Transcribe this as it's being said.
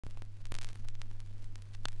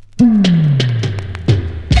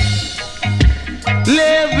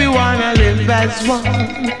live as one.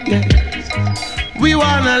 Yes. We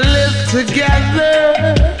wanna live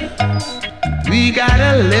together. We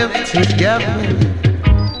gotta live together.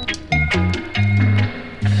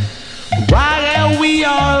 Why are we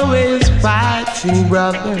always fighting,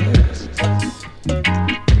 brothers,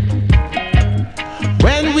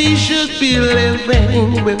 when we should be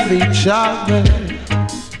living with each other?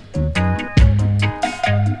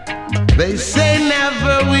 They say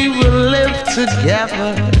never we will live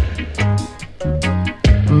together.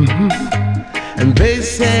 And they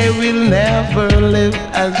say we'll never live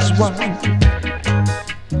as one.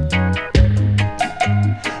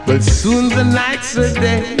 But soon the nights are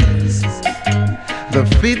days, the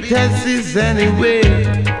fittest is anyway.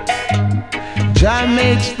 Jah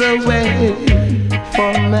makes the way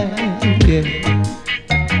for man, yeah.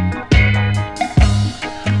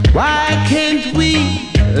 Why can't we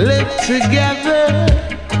live together?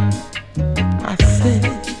 I say,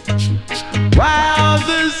 why are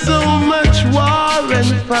there so much war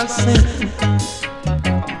and fussing?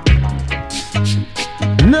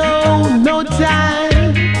 No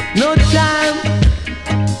time, no time.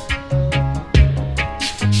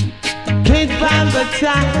 Can't find the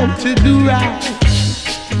time to do right.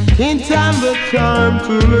 Can't find the time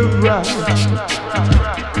to live right.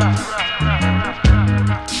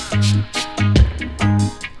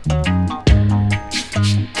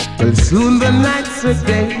 Well, soon the nights are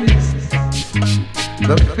days,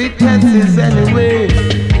 the fittest is anyway.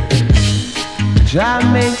 Jah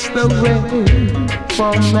makes the way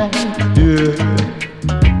for man, yeah.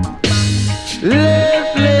 Live,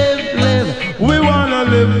 live, live, we wanna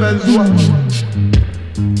live as one.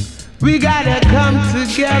 We gotta come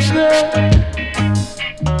together,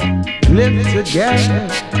 live together.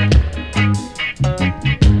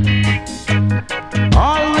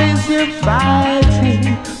 Always you're fighting,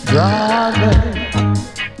 brother.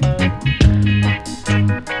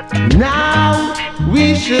 Now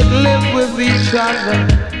we should live with each other.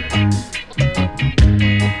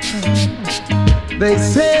 They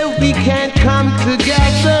say we can't come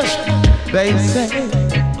together. They say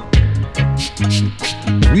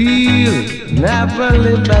we'll never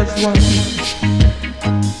live as one.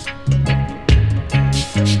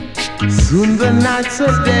 Soon the nights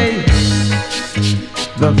are days,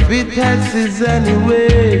 the fittest is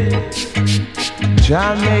anyway.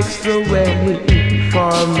 Jah makes the way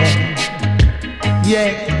for man,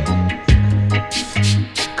 yeah.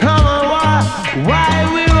 Come on, why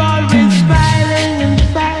we're always fighting and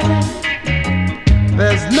fighting?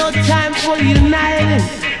 There's no time for uniting,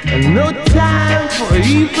 and no time for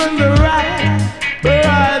even the right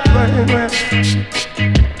thing.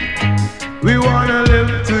 We wanna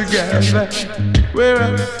live together.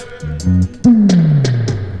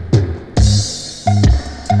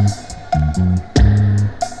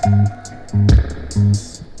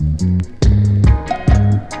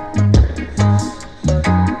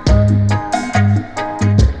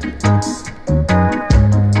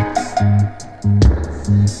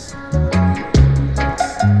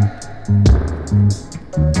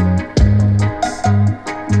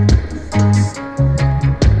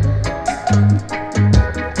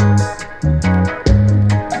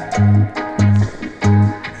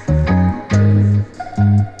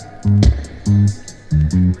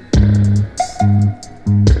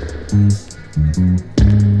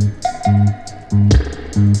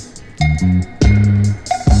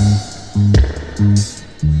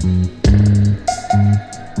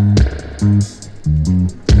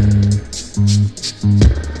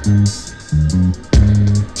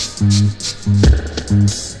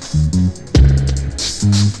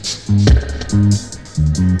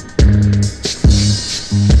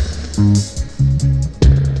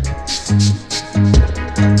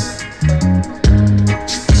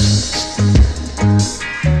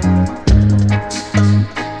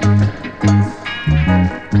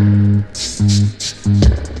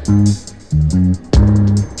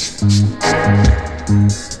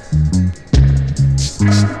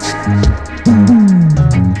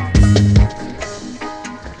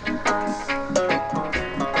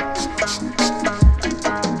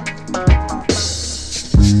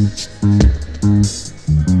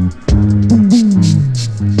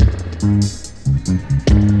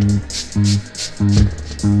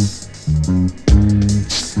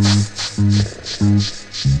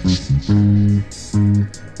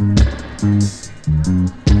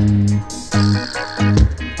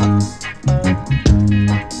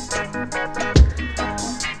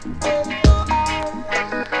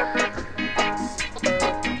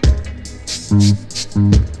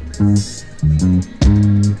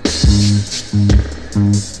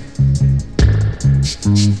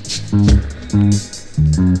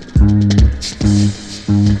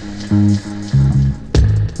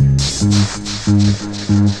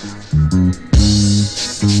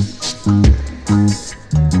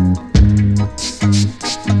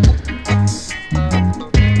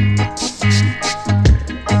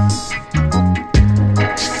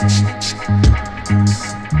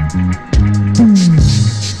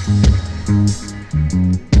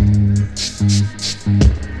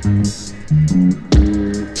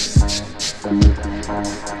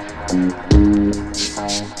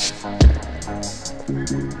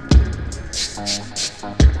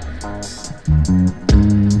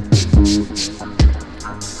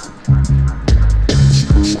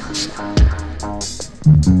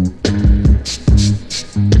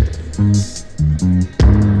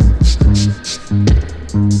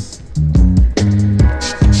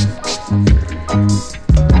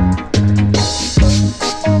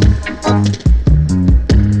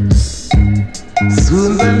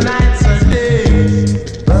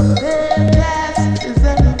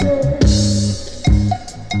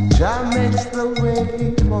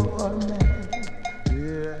 for a man.